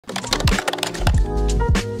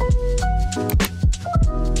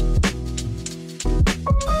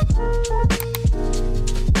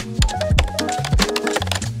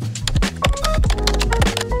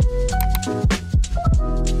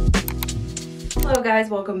Hello guys,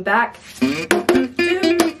 welcome back to the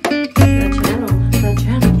channel.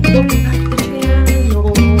 Welcome back to the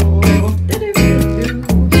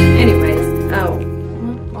channel. Anyways, oh,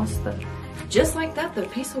 lost the, just like that, the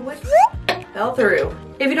piece of wood fell through.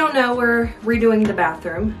 If you don't know, we're redoing the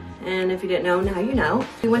bathroom. And if you didn't know, now you know.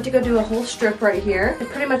 We went to go do a whole strip right here. It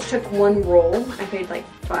pretty much took one roll. I paid like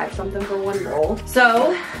 $5 something for one roll.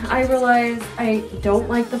 So I realized I don't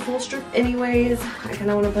like the full strip anyways. I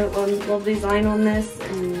kind of want to put one little design on this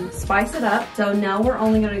and spice it up. So now we're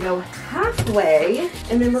only going to go halfway,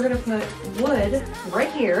 and then we're going to put wood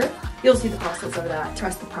right here. You'll see the process of that.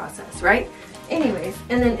 Trust the process, right? Anyways,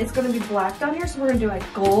 and then it's gonna be black down here, so we're gonna do a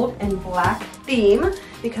gold and black theme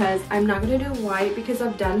because I'm not gonna do white because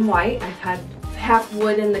I've done white. I've had half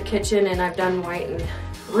wood in the kitchen and I've done white and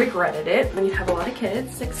regretted it. When you have a lot of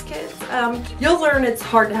kids, 6 kids, you'll learn it's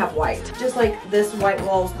hard to have white. Just like this white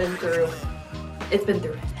wall's been through, it's been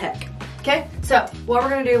through heck. Okay, so what we're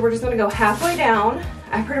gonna do, we're just gonna go halfway down.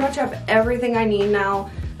 I pretty much have everything I need now.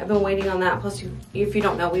 I've been waiting on that, plus if you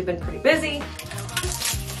don't know, we've been pretty busy.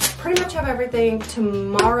 Pretty much have everything.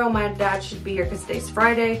 Tomorrow my dad should be here because today's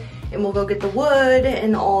Friday and we'll go get the wood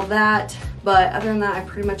and all that. But other than that, I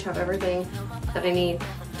pretty much have everything that I need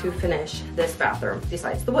to finish this bathroom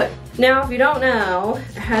besides the wood. Now, if you don't know,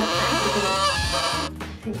 hang on.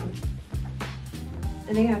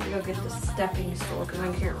 I think I have to go get the stepping stool because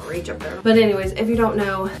I can't reach up there. But anyways, if you don't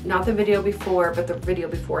know, not the video before, but the video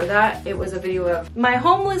before that, it was a video of my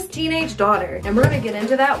homeless teenage daughter. And we're gonna get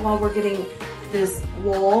into that while we're getting this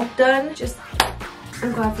wall done.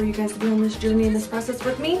 I'm glad for you guys to be on this journey and this process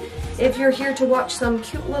with me. If you're here to watch some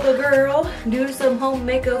cute little girl do some home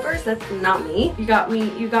makeovers, that's not me. You got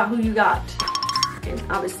me, you got who you got. And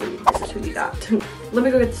obviously this is who you got. Let me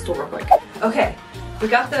go get the stool real quick. Okay, we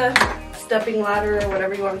got the stepping ladder or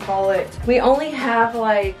whatever you want to call it. We only have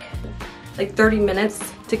like 30 minutes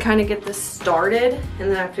to kind of get this started, and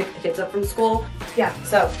then I have to pick the kids up from school. Yeah,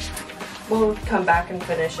 so we'll come back and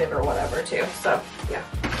finish it or whatever too. So yeah,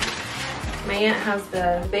 my aunt has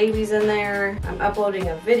the babies in there. I'm uploading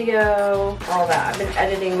a video, all that. I've been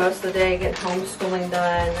editing most of the day, getting homeschooling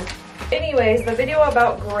done. Anyways, the video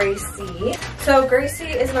about Gracie. So Gracie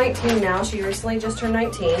is 19 now. She recently just turned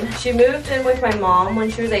 19. She moved in with my mom when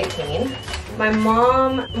she was 18. My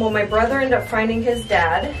brother ended up finding his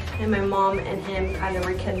dad, and my mom and him kind of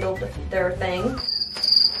rekindled their thing.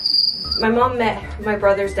 My mom met my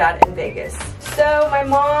brother's dad in Vegas. So my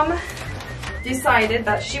mom decided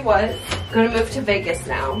that she was gonna move to Vegas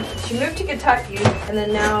now. She moved to Kentucky, and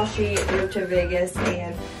then now she moved to Vegas,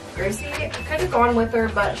 and Gracie could have gone with her,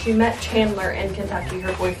 but she met Chandler in Kentucky,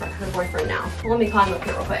 her boyfriend now. Let me climb up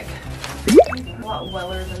here real quick. A lot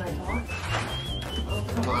weller than I thought. Oh,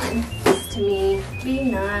 come on. To me, be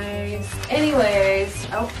nice. Anyways,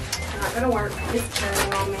 oh, not gonna work. It's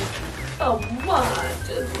turning on me. Oh, what?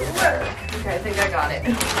 Just work. Okay, I think I got it.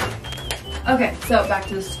 Okay, so back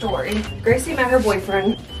to the story. Gracie met her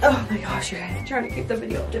boyfriend. Oh my gosh, you're trying to keep the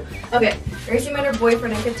video up too. Okay, Gracie met her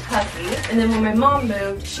boyfriend in Kentucky, and then when my mom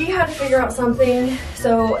moved, she had to figure out something,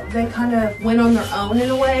 so they kind of went on their own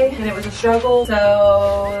in a way, and it was a struggle.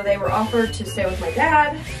 So they were offered to stay with my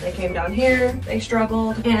dad. They came down here, they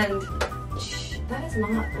struggled, and that does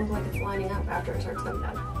not look like it's lining up after it starts coming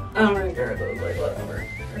down. I don't really care if it looks like whatever.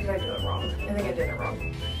 Or did I do it wrong? I think I did it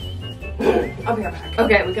wrong. I'll be right back.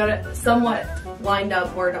 Okay, we got it somewhat lined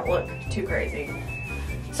up where it don't look too crazy.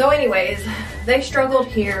 So anyways, they struggled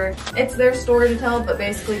here. It's their story to tell, but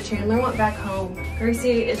basically Chandler went back home.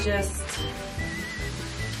 Gracie is just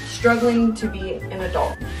struggling to be an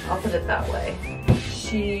adult. I'll put it that way.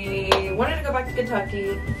 She wanted to go back to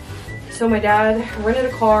Kentucky. So my dad rented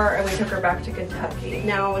a car and we took her back to Kentucky.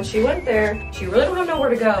 Now when she went there, she really don't have nowhere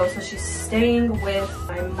to go, so she's staying with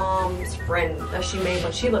my mom's friend that she made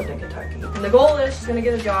when she lived in Kentucky. And the goal is she's gonna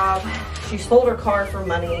get a job. She sold her car for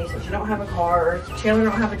money, so she don't have a car. Chandler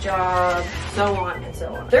don't have a job, so on and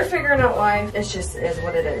so on. They're figuring out life. It just is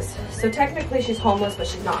what it is. So technically she's homeless, but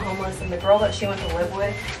she's not homeless. And the girl that she went to live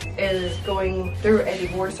with is going through a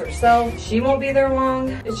divorce herself. She won't be there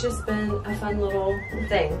long. It's just been a fun little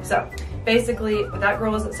thing. So basically, that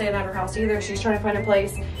girl isn't staying at her house either. She's trying to find a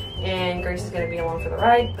place, and Grace is gonna be along for the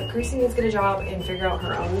ride. But Gracie needs to get a job and figure out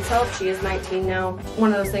her own self. She is 19 now.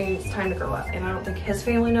 One of those things, it's time to grow up. And I don't think his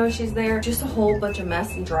family knows she's there. Just a whole bunch of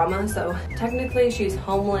mess and drama. So technically she's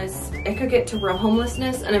homeless. It could get to real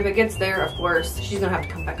homelessness, and if it gets there, of course, she's gonna have to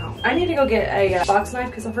come back home. I need to go get a box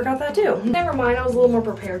knife because I forgot that too. Never mind, I was a little more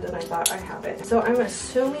prepared than I thought. I have it. So I'm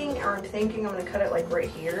assuming, or I'm thinking I'm gonna cut it like right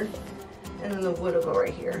here, and then the wood will go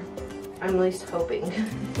right here. I'm at least hoping.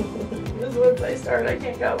 This is once I start, I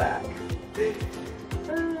can't go back.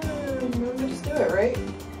 I'm gonna just do it, right?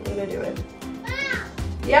 I'm gonna do it.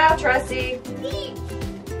 Yeah, Tressie.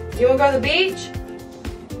 You wanna go to the beach?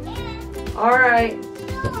 All right.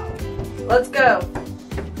 Let's go.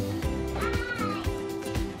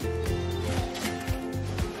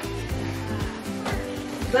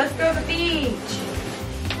 Let's go to the beach.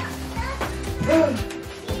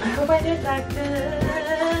 I hope I did that good.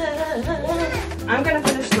 I'm gonna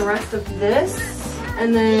finish the rest of this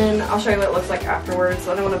and then I'll show you what it looks like afterwards.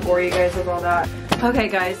 So I don't want to bore you guys with all that. Okay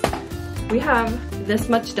guys, we have this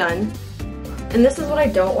much done. And this is what I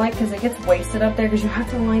don't like because it gets wasted up there because you have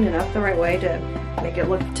to line it up the right way to make it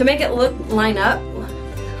look line up.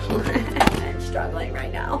 I'm struggling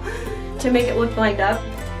right now to make it look lined up.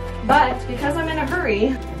 But because I'm in a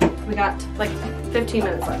hurry, we got like 15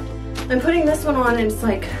 minutes left. I'm putting this one on and it's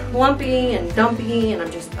like lumpy and dumpy and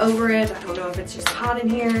I'm just over it. I don't know if it's just hot in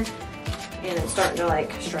here and it's starting to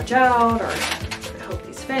like stretch out or I hope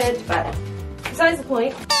these fit, but besides the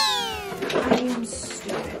point, I am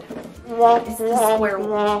stupid. It's the square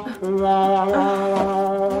one.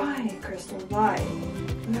 Why, Crystal? Why?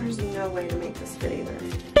 There's no way to make this fit either.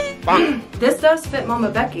 This does fit Mama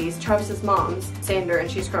Becky's, Travis's mom's, sander,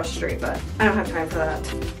 and she's across the street, but I don't have time for that.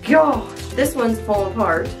 Gosh, this one's falling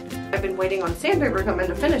apart. I've been waiting on sandpaper to come in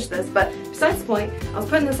to finish this, but besides the point, I was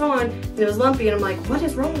putting this on, and it was lumpy, and I'm like, what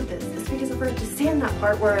is wrong with this? It's because I forgot to sand that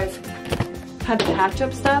part where I've had to patch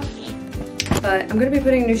up stuff. But I'm gonna be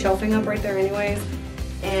putting new shelving up right there anyways.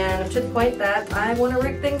 And to the point that I want to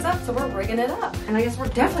rig things up, so we're rigging it up. And I guess we're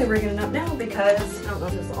definitely rigging it up now because, I don't know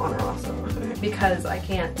if this is on or off, so, because I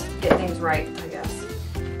can't get things right, I guess.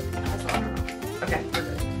 That's on or off. Okay, we're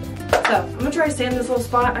good. So, I'm gonna try to sand this little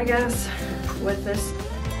spot, I guess, with this.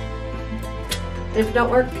 If it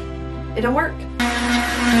don't work, it don't work.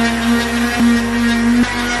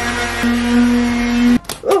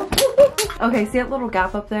 Okay, see that little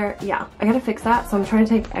gap up there? Yeah, I gotta fix that. So I'm trying to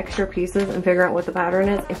take extra pieces and figure out what the pattern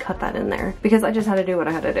is and cut that in there. Because I just had to do what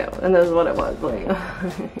I had to do. And this is what it was. Like,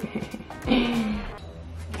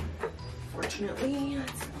 fortunately,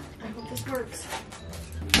 I hope this works.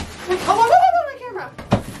 Oh, my camera!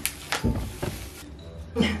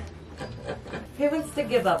 Who wants to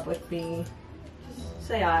give up with me? Just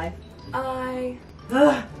say I.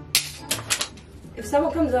 Ugh. If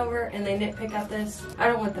someone comes over and they nitpick at this, I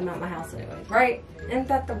don't want them at my house anyways, right? Isn't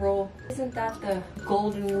that the rule? Isn't that the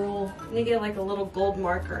golden rule? You get like a little gold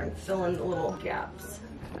marker and fill in the little gaps.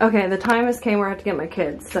 Okay, the time has came where I have to get my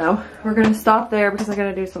kids, so we're gonna stop there because I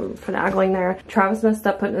gotta do some finagling there. Travis messed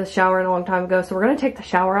up putting the shower in a long time ago, so we're gonna take the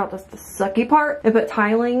shower out, that's the sucky part, and put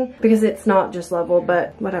tiling because it's not just level,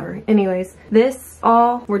 but whatever. Anyways, this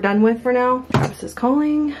all we're done with for now. Travis is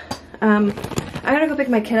calling. I gotta go pick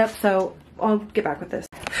my kid up, so I'll get back with this.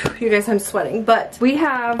 You guys, I'm sweating, but we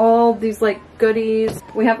have all these like goodies.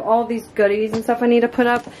 We have all these goodies and stuff I need to put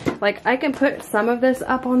up. Like I can put some of this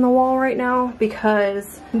up on the wall right now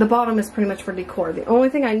because the bottom is pretty much for decor. The only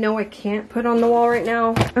thing I know I can't put on the wall right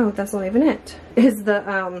now, oh, that's not even it, is the,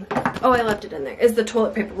 oh, I left it in there, is the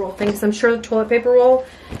toilet paper roll thing. So I'm sure the toilet paper roll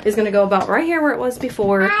is gonna go about right here where it was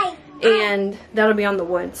before. Hi. And that'll be on the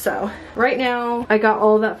wood. So right now I got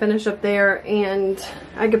all of that finished up there and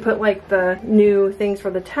I could put like the new things for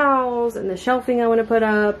the towels and the shelving I want to put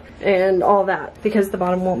up and all that because the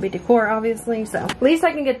bottom won't be decor obviously. So at least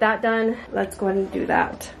I can get that done. Let's go ahead and do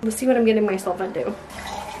that. Let's see what I'm getting myself into.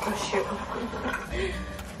 Oh shoot.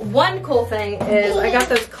 One cool thing is I got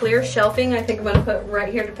those clear shelving I think I'm gonna put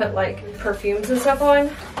right here to put like perfumes and stuff on.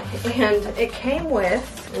 And it came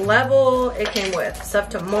with level, it came with stuff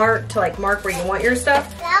to mark where you want your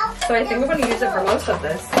stuff. So I think I'm gonna use it for most of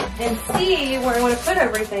this. And see where I wanna put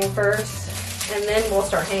everything first. And then we'll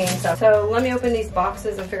start hanging stuff. So let me open these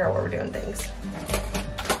boxes and figure out where we're doing things.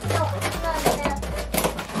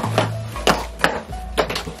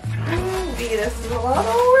 Ooh, this is a lot of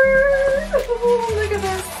work. Look at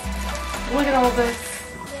this. Look at all this.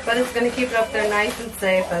 But it's gonna keep it up there nice and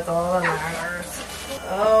safe. That's all that matters.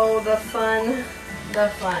 Oh, the fun. The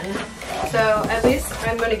fun. So at least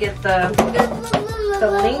I'm gonna get the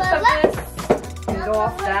length of this and go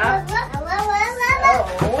off that. So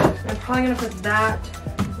I'm probably gonna put that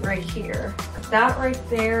right here. That right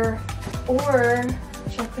there. Or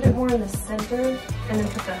should I put it more in the center and then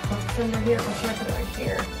put the hooks under here? Or should I put it right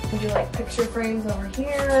here? And do like picture frames over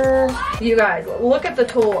here. You guys, look at the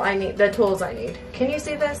tool I need, the tools I need. Can you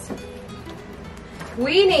see this?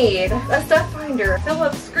 We need a stuff finder,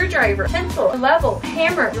 Phillips screwdriver, pencil, level,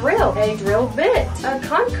 hammer, drill, a drill bit, a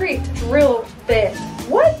concrete drill bit.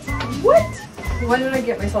 What? What? Why did I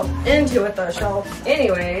get myself into it though, shelf?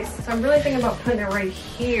 Anyways, so I'm really thinking about putting it right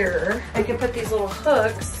here. I could put these little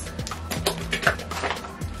hooks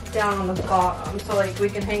down on the bottom. So like we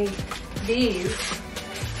can hang these.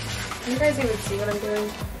 Can you guys even see what I'm doing?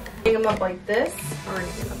 Hang them up like this. Already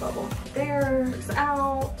in the bubble. There, it's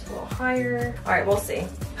out, a little higher. All right, we'll see.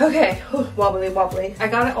 Okay, whew, wobbly, wobbly. I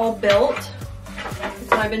got it all built. That's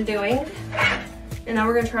what I've been doing. And now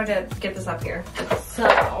we're gonna try to get this up here.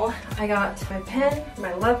 So I got my pen,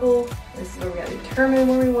 my level. This is where we gotta determine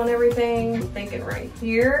where we want everything. I'm thinking right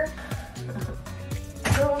here.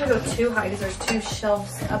 I don't wanna go too high because there's 2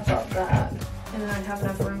 shelves above that. And then I have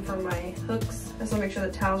enough room for my hooks. I just wanna make sure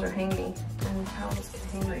the towels are hanging. And the towels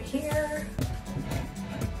can hang right here.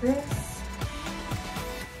 Like this.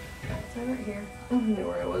 Is that right here? I don't know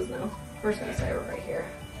where it was now. We're just gonna say it right here.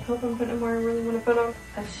 I hope I'm putting them where I really wanna put them.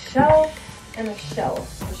 A shelf and a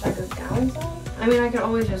shelf. Should I go down some? I mean, I could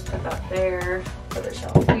always just put that there, put a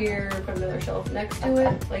shelf here, put another shelf next to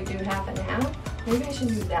it, like do half and half. Maybe I should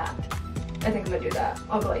do that. I think I'm gonna do that.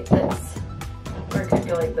 I'll go like this, or it could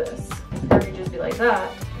go like this, or it could just be like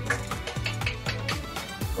that.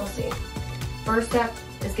 We'll see. First step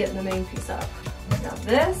is getting the main piece up. Now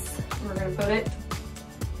this, we're gonna put it,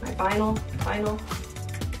 my vinyl.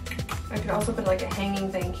 I could also put like a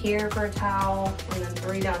hanging thing here for a towel, and then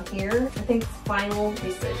 3 down here. I think final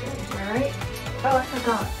decision, am I right? Oh, I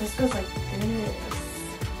forgot, this goes like this.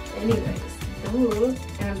 Anyways, ooh.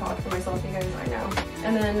 And I'm talking to myself, you guys, I know.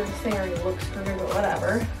 And then this thing already looks crooked, but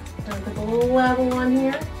whatever. I'm gonna put the little level on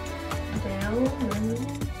here. Down,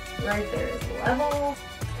 right there is the level.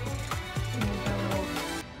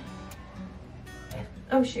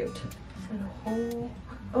 Oh shoot, and a hole.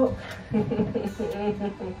 Oh,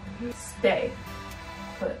 stay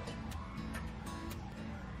put.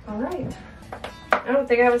 All right. I don't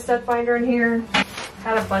think I have a stud finder in here.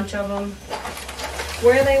 Had a bunch of them.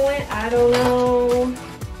 Where they went, I don't know.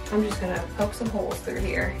 I'm just gonna poke some holes through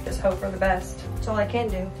here. Just hope for the best. That's all I can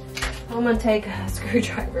do. I'm gonna take a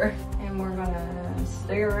screwdriver and we're gonna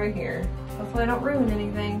stay right here. Hopefully I don't ruin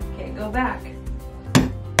anything. Can't go back.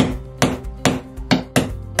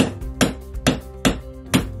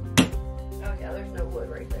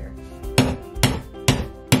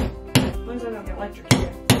 Electrocuted.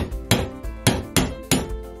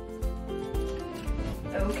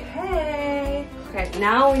 Okay. Okay,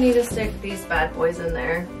 now we need to stick these bad boys in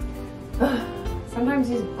there. Sometimes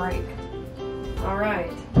these break. All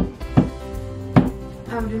right.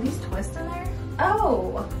 Oh, do these twist in there?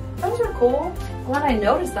 Oh, those are cool. Glad I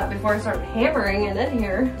noticed that before I started hammering it in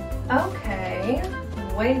here. Okay,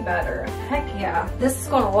 way better. Heck yeah. This is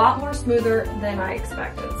going a lot more smoother than I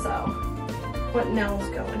expected, so. What nails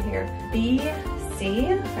go in here?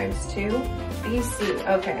 BC times 2. BC.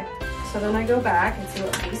 Okay. So then I go back and see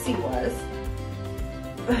what BC was.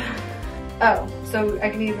 Oh, so I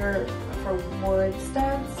can either for wood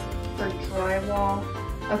studs, for drywall.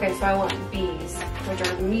 Okay, so I want B's, which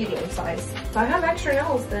are medium size. So I have extra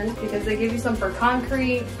nails then because they give you some for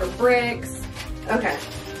concrete, for bricks. Okay,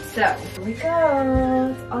 so here we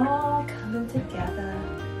go. It's all coming together.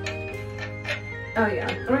 Oh yeah,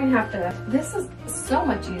 I don't even have to, this is so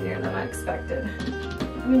much easier than I expected.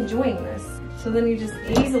 I'm enjoying this. So then you just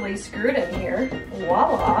easily screw it in here,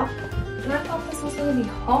 voila. And I thought this was gonna be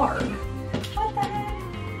hard. What the heck?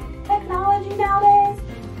 Technology nowadays?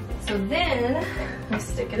 So then, I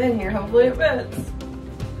stick it in here, hopefully it fits.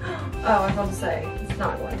 Oh, I was about to say, it's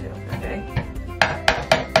not going to, okay.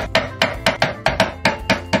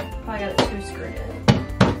 Probably got it too screwed in.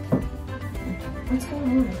 What's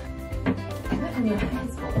going on? What in the heck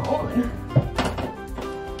is going on?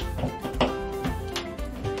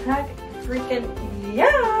 Heck freaking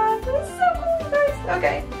yeah! This is so cool, guys.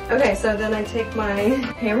 Okay. Okay, so then I take my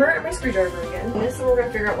hammer and my screwdriver again. And this is where we're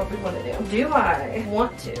gonna figure out what we want to do. Do I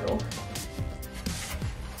want to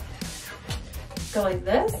go like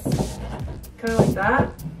this? Go like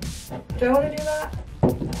that? Do I want to do that?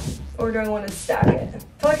 Or do I want to stack it? I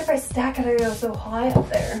feel like if I stack it, I go so high up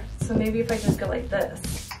there. So maybe if I just go like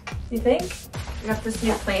this. You think? I got this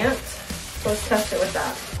new plant, so let's test it with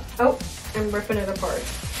that. Oh, I'm ripping it apart.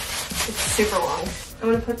 It's super long. I'm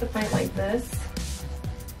gonna put the plant like this,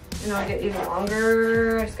 and I'll get even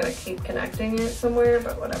longer. I just gotta keep connecting it somewhere,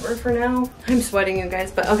 but whatever for now. I'm sweating, you guys,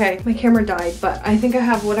 but okay, my camera died, but I think I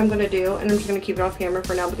have what I'm gonna do, and I'm just gonna keep it off camera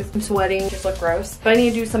for now because I'm sweating, just look gross. But I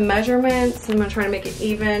need to do some measurements, and I'm gonna try to make it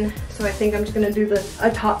even. So I think I'm just gonna do the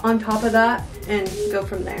on top of that and go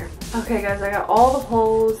from there. Okay guys, I got all the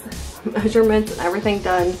holes, measurements and everything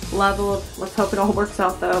done, leveled. Let's hope it all works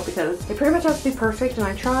out though, because it pretty much has to be perfect, and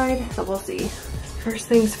I tried, so we'll see. First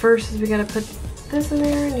things first is we gotta put this in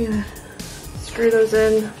there, and you gotta screw those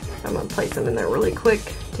in. I'm gonna place them in there really quick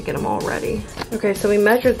to get them all ready. Okay, so we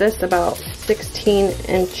measured this about 16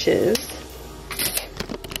 inches.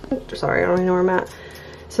 Sorry, I don't even know where I'm at.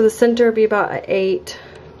 So the center would be about an 8.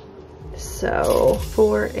 So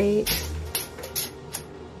 4, 8,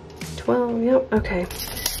 12, yep, okay.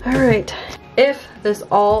 All right, if this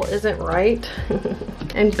all isn't right,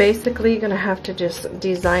 I'm basically gonna have to just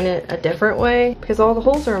design it a different way because all the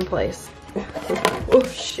holes are in place. Oh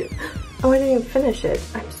shoot. Oh, I didn't even finish it.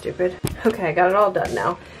 I'm stupid. Okay, I got it all done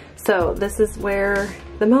now. So this is where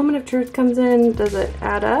the moment of truth comes in. Does it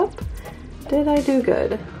add up? Did I do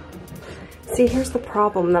good? See, here's the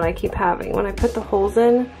problem that I keep having. When I put the holes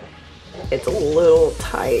in, it's a little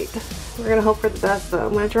tight. We're gonna hope for the best though.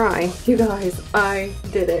 I'm gonna try. You guys, I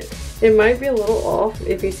did it. It might be a little off.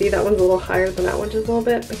 If you see that one's a little higher than that one just a little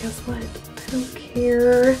bit, but guess what? I don't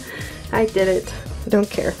care. I did it. I don't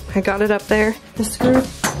care. I got it up there. The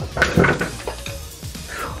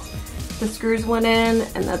screws went in,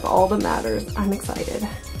 and that's all that matters. I'm excited.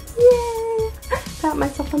 Yay! Pat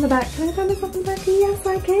myself on the back. Can I pat myself on the back? Yes,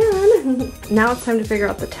 I can. Now it's time to figure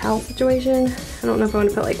out the towel situation. I don't know if I want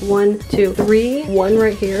to put like 1, 2, 3. One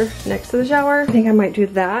right here next to the shower. I think I might do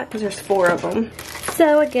that because there's 4 of them.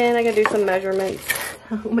 So again, I gotta do some measurements.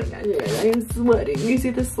 Oh my god, you guys, I am sweating. You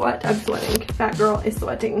see the sweat? I'm sweating. Fat girl is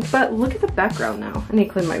sweating. But look at the background now. I need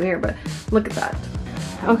to clean my mirror, but look at that.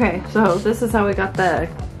 Okay, so this is how we got the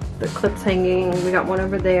clips hanging. We got one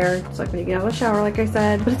over there. It's like when you get out of the shower, like I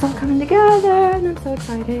said. But it's all coming together, and I'm so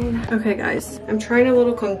excited. Okay, guys, I'm trying a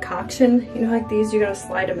little concoction. You know, like these, you gotta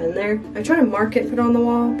slide them in there. I try to mark it and put it on the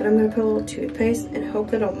wall, but I'm gonna put a little toothpaste and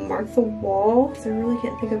hope that it'll mark the wall, because I really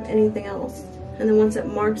can't think of anything else. And then once it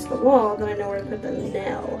marks the wall, then I know where to put the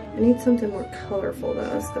nail. I need something more colorful though,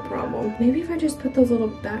 that's the problem. Maybe if I just put those little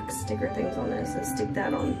back sticker things on this and stick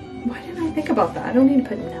that on. Why didn't I think about that? I don't need to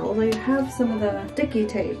put nails. I have some of the sticky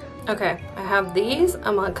tape. Okay, I have these.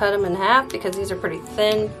 I'm gonna cut them in half because these are pretty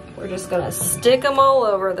thin. We're just gonna stick them all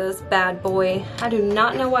over this bad boy. I do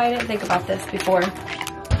not know why I didn't think about this before.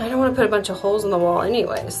 I don't want to put a bunch of holes in the wall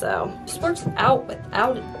anyway, so this works out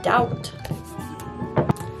without a doubt.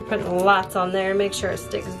 Put lots on there, make sure it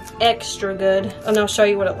sticks extra good. And I'll show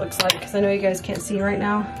you what it looks like because I know you guys can't see right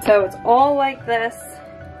now. So it's all like this.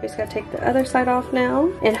 We just gotta take the other side off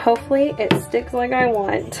now, and hopefully it sticks like I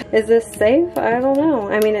want. Is this safe? I don't know.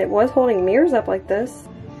 I mean, it was holding mirrors up like this.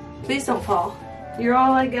 Please don't fall. You're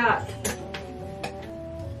all I got.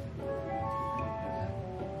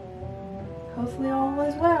 Hopefully all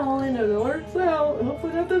is well and it works out. And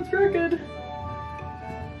hopefully nothing's crooked.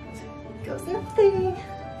 Goes nothing.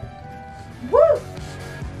 Woo!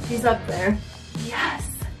 She's up there. Yes!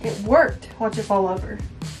 It worked. Watch it fall over.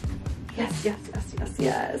 Yes, yes, yes, yes,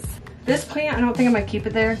 yes. This plant, I don't think I might keep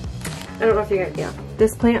it there. I don't know if you're gonna, yeah.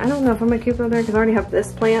 This plant, I don't know if I'm gonna keep it there because I already have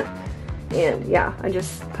this plant. And yeah, I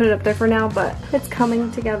just put it up there for now, but it's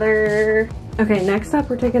coming together. Okay, next up,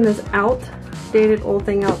 we're taking this outdated old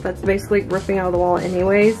thing out that's basically ripping out of the wall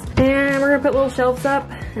anyways. And we're gonna put little shelves up,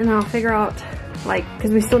 and I'll figure out, like,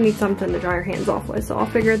 because we still need something to dry our hands off with, so I'll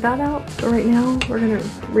figure that out. But right now, we're gonna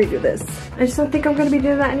redo this. I just don't think I'm gonna be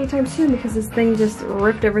doing that anytime soon because this thing just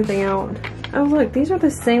ripped everything out. Oh look, these are the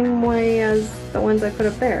same way as the ones I put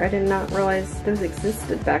up there. I did not realize those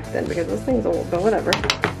existed back then because this thing's old, but whatever.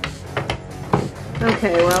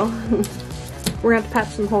 Okay, well, we're gonna have to patch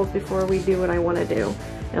some holes before we do what I wanna do.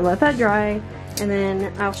 And let that dry, and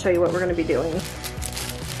then I'll show you what we're gonna be doing.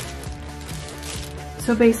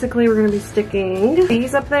 So basically we're gonna be sticking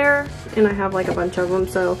these up there, and I have like a bunch of them,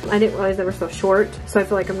 so I didn't realize they were so short. So I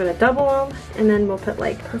feel like I'm gonna double them, and then we'll put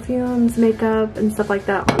like perfumes, makeup, and stuff like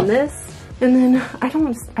that on this. And then I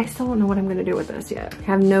still don't know what I'm gonna do with this yet. I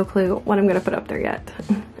have no clue what I'm gonna put up there yet.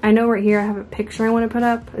 I know right here I have a picture I wanna put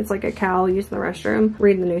up. It's like a cow used in the restroom,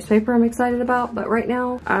 reading the newspaper I'm excited about, but right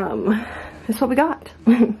now, that's what we got.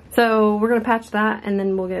 So we're gonna patch that and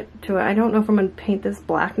then we'll get to it. I don't know if I'm gonna paint this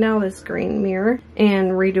black now, this green mirror,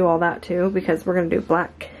 and redo all that too, because we're gonna do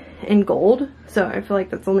black and gold. So I feel like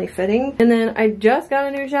that's only fitting. And then I just got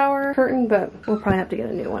a new shower curtain, but we'll probably have to get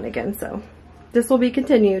a new one again. So this will be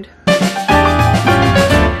continued.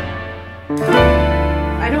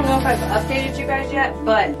 I don't know if I've updated you guys yet,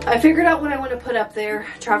 but I figured out what I want to put up there.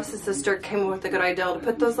 Travis's sister came up with a good idea to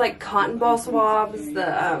put those like cotton ball swabs,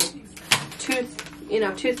 the tooth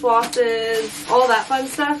flosses, all that fun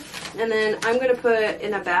stuff. And then I'm gonna put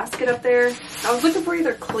in a basket up there. I was looking for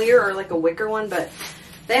either clear or like a wicker one, but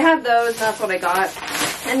they had those, that's what I got.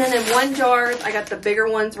 And then in one jar, I got the bigger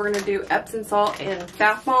ones. We're gonna do Epsom salt and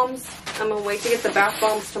bath bombs. I'm gonna wait to get the bath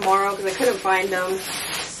bombs tomorrow because I couldn't find them.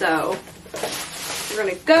 So we're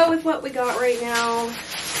gonna go with what we got right now.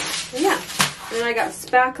 And yeah. And then I got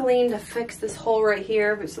spackling to fix this hole right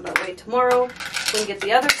here, so that way tomorrow we can get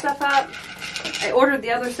the other stuff up. I ordered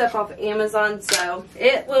the other stuff off Amazon, so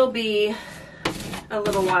it will be a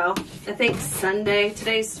little while. I think Sunday.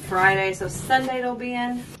 Today's Friday, so Sunday it'll be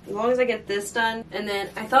in. As long as I get this done. And then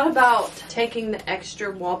I thought about taking the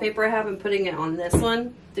extra wallpaper I have and putting it on this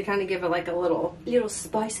one to kind of give it like a little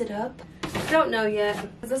spice it up. I don't know yet,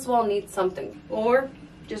 because this wall needs something. Or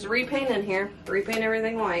just repaint in here. Repaint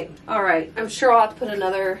everything white. Alright, I'm sure I'll have to put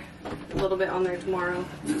another little bit on there tomorrow.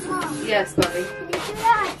 Mom, Yes, buddy. can you kill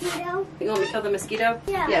that mosquito? You want me to kill the mosquito?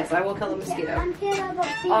 Yeah. Yes, I will kill the mosquito. I'm scared about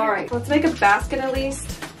seeing Alright, let's make a basket at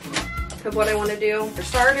least of what I want to do. For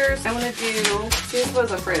starters, I want to do, here's what I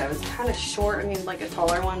was afraid of. It's kind of short. I need like a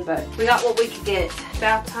taller one, but we got what we could get.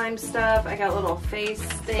 Bath time stuff. I got little face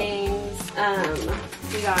things.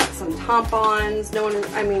 We got some tampons. No one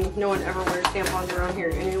ever wears tampons around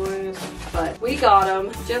here anyways, but we got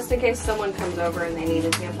them just in case someone comes over and they need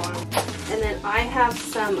a tampon. And then I have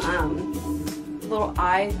some little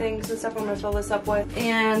eye things and stuff I'm gonna fill this up with.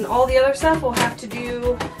 And all the other stuff we'll have to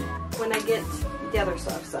do when I get the other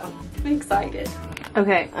stuff, so I'm excited.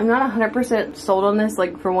 Okay, I'm not 100% sold on this.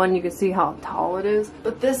 Like, for one, you can see how tall it is,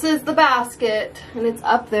 but this is the basket and it's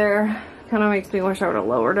up there. Kind of makes me wish I would have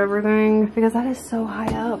lowered everything because that is so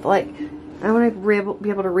high up. Like, I want to be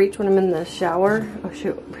able to reach when I'm in the shower. Oh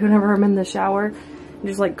shoot, whenever I'm in the shower,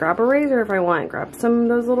 just like grab a razor if I want, grab some of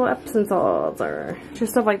those little Epsom salts or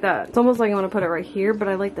just stuff like that. It's almost like I want to put it right here, but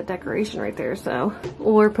I like the decoration right there, so.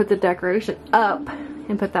 Or put the decoration up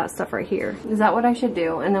and put that stuff right here. Is that what I should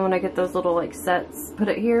do? And then when I get those little like sets, put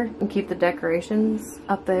it here and keep the decorations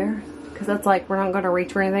up there. Because that's like, we're not going to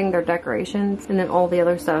reach for anything, they're decorations. And then all the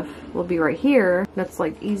other stuff will be right here. That's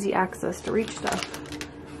like easy access to reach stuff.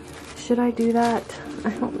 Should I do that? I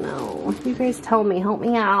don't know. You guys tell me, help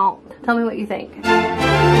me out. Tell me what you think. I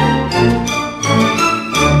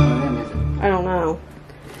don't know.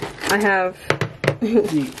 I have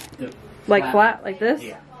like flat like this.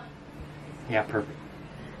 Yeah. Yeah, perfect.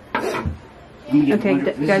 Okay,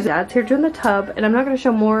 guys, Dad's here doing the tub, and I'm not going to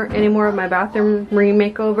show any more of my bathroom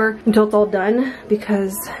makeover until it's all done,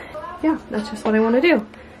 because, yeah, that's just what I want to do.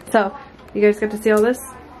 So, you guys get to see all this?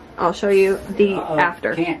 I'll show you the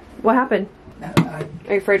after. Can't. What happened? Are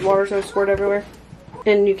you afraid water's going to squirt everywhere?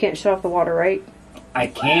 And you can't shut off the water, right? I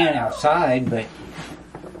can outside, but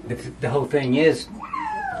the whole thing is,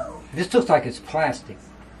 this looks like it's plastic.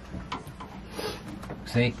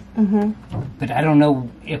 See? Mm-hmm. But I don't know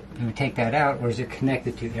if you take that out or is it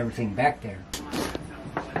connected to everything back there.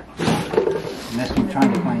 And that's what I'm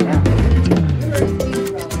trying to find out.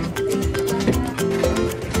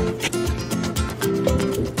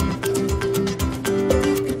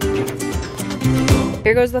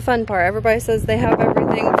 Here goes the fun part. Everybody says they have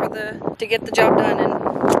everything to get the job done,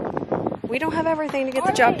 and we don't have everything to get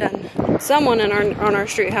the job done. Someone on our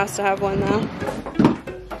street has to have one though.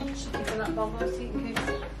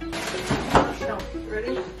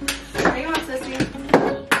 Ready? Hang on, sissy.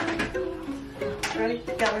 Ready?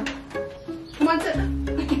 Together. Come on, sit.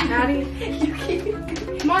 Maddie.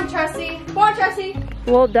 Come on, Tressie. Come on, Tressie. A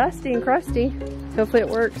little dusty and crusty. Hopefully it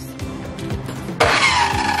works.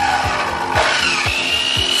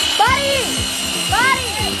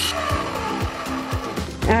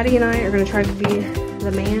 Addie and I are going to try to be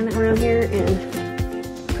the man around here and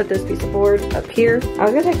put this piece of board up here. I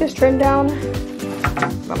was going to take this trim down,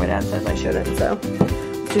 but my dad says I shouldn't, so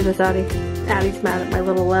let's do this, Addie. Addie's mad at my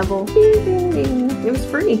little level. It was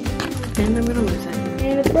free. And I'm going to lose it.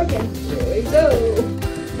 And it's broken. There we go.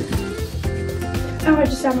 Oh, I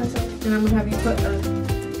just stabbed myself. And I'm going to have you put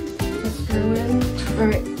a screw in.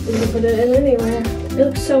 Alright, you can put it in anywhere. It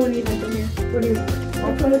looks so uneven from here. What do you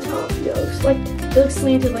All from the top. It looks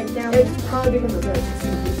slanted like down. It's probably because of this.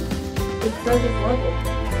 It says it's level.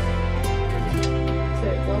 Is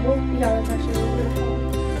it level? Yeah, that's actually a little bit.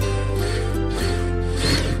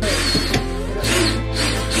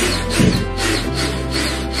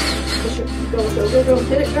 Go.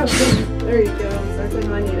 Hit it, go. There you go. Exactly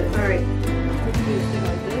how I need it. Alright. You can do this thing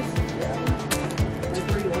like this. Yeah. Like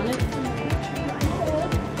where you want it.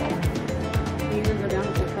 And you're gonna go down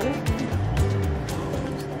and cut it.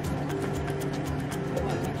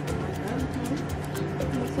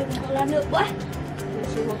 What? Make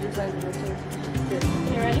sure you hold your side of it too. Good.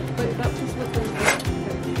 You ready? Wait, that piece with the...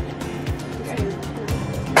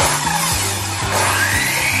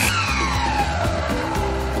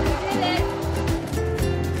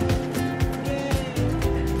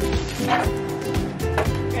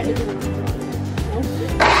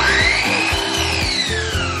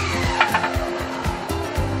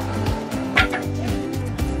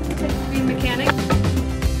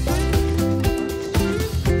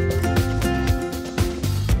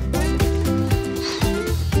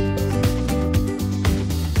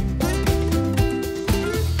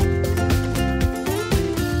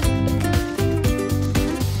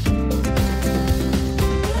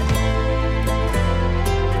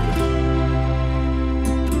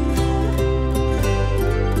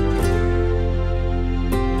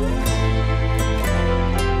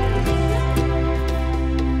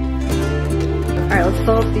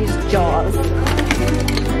 fill up these jaws.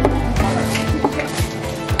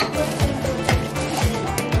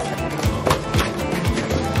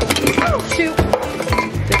 Oh shoot!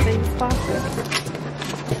 Good thing it's plastic.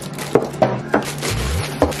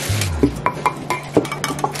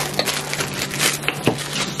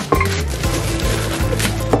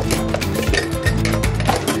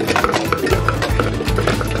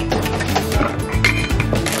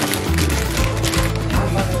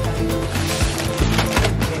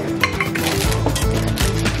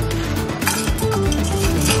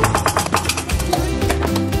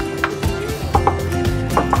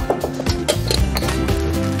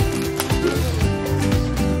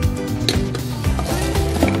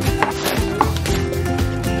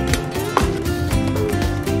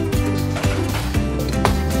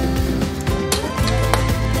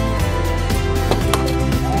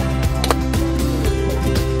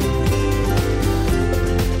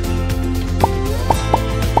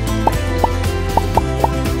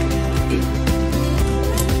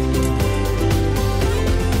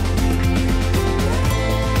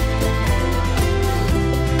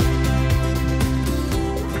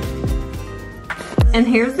 And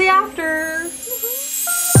here's the after.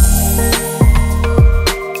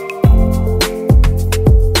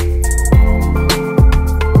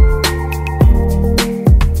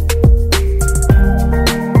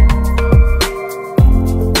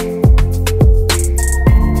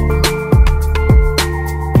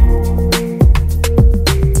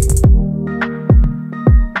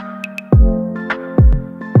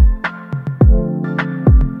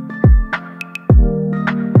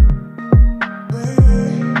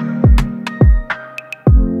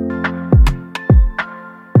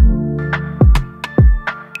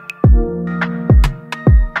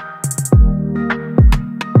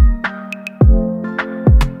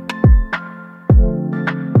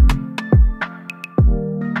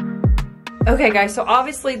 Okay guys, so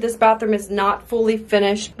obviously this bathroom is not fully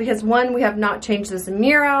finished because one, we have not changed this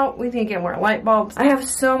mirror out. We need to get more light bulbs. I have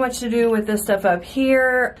so much to do with this stuff up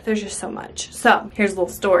here. There's just so much. So here's a little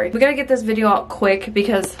story. We gotta get this video out quick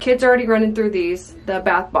because kids are already running through these, the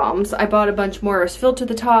bath bombs. I bought a bunch more. It was filled to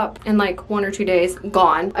the top in like 1 or 2 days,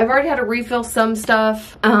 gone. I've already had to refill some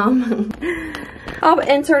stuff. I'll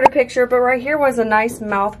insert a picture, but right here was a nice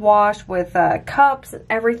mouthwash with cups and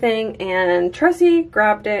everything, and Tressie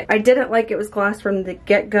grabbed it. I didn't like it was glass from the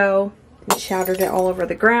get-go and shattered it all over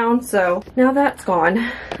the ground, so now that's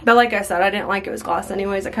gone. But like I said, I didn't like it was glass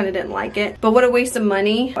anyways. I kind of didn't like it, but what a waste of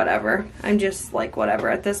money. Whatever. I'm just like whatever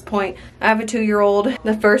at this point. I have a 2-year-old.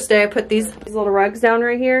 The first day I put these little rugs down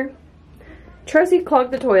right here, Tressie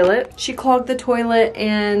clogged the toilet. She clogged the toilet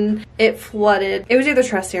and it flooded. It was either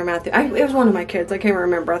Tressie or Matthew. It was one of my kids. I can't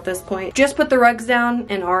remember at this point. Just put the rugs down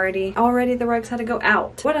and already the rugs had to go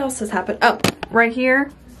out. What else has happened? Oh, right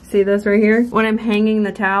here. See this right here? When I'm hanging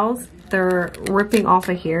the towels, they're ripping off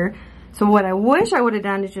of here. So what I wish I would have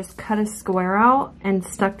done is just cut a square out and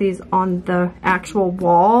stuck these on the actual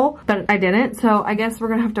wall, but I didn't. So I guess we're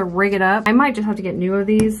gonna have to rig it up. I might just have to get new of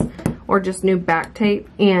these or just new back tape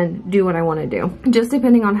and do what I want to do. Just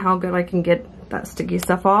depending on how good I can get that sticky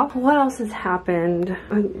stuff off. What else has happened?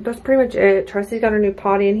 That's pretty much it. Tressie's got her new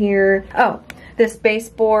potty in here. Oh, this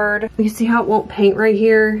baseboard. You see how it won't paint right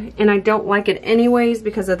here? And I don't like it anyways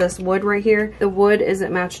because of this wood right here. The wood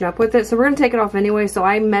isn't matching up with it. So we're gonna take it off anyway. So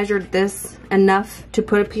I measured this enough to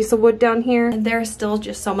put a piece of wood down here. And there's still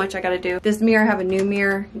just so much I gotta do. This mirror, I have a new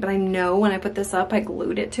mirror, but I know when I put this up, I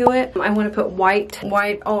glued it to it. I wanna put white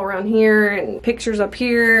all around here and pictures up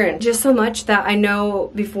here and just so much that I know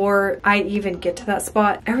before I even get to that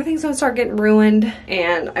spot, everything's gonna start getting ruined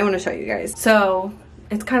and I wanna show you guys. So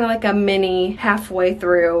it's kind of like a mini halfway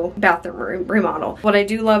through bathroom remodel. What I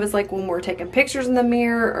do love is like when we're taking pictures in the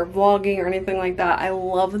mirror or vlogging or anything like that. I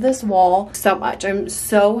love this wall so much. I'm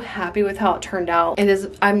so happy with how it turned out. It is,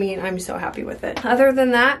 I mean, I'm so happy with it. Other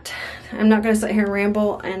than that, I'm not gonna sit here and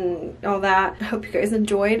ramble and all that. I hope you guys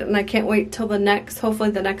enjoyed and I can't wait till hopefully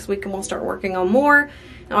the next week, and we'll start working on more.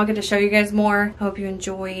 And I'll get to show you guys more. I hope you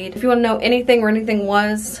enjoyed. If you want to know anything where anything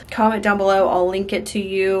was, comment down below. I'll link it to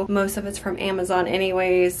you. Most of it's from Amazon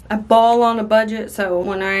anyways. I ball on a budget, so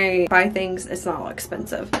when I buy things, it's not all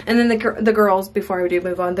expensive. And then the girls, before I do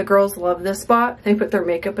move on, the girls love this spot. They put their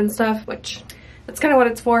makeup and stuff, which that's kind of what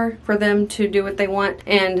it's for them to do what they want.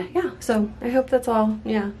 And yeah, so I hope that's all.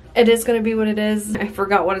 Yeah, it is going to be what it is. I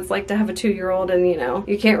forgot what it's like to have a 2-year-old, and you know,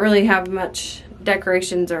 you can't really have much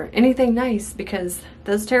decorations or anything nice because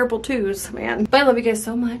those terrible 2s, man. But I love you guys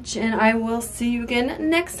so much and I will see you again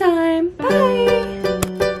next time. Bye!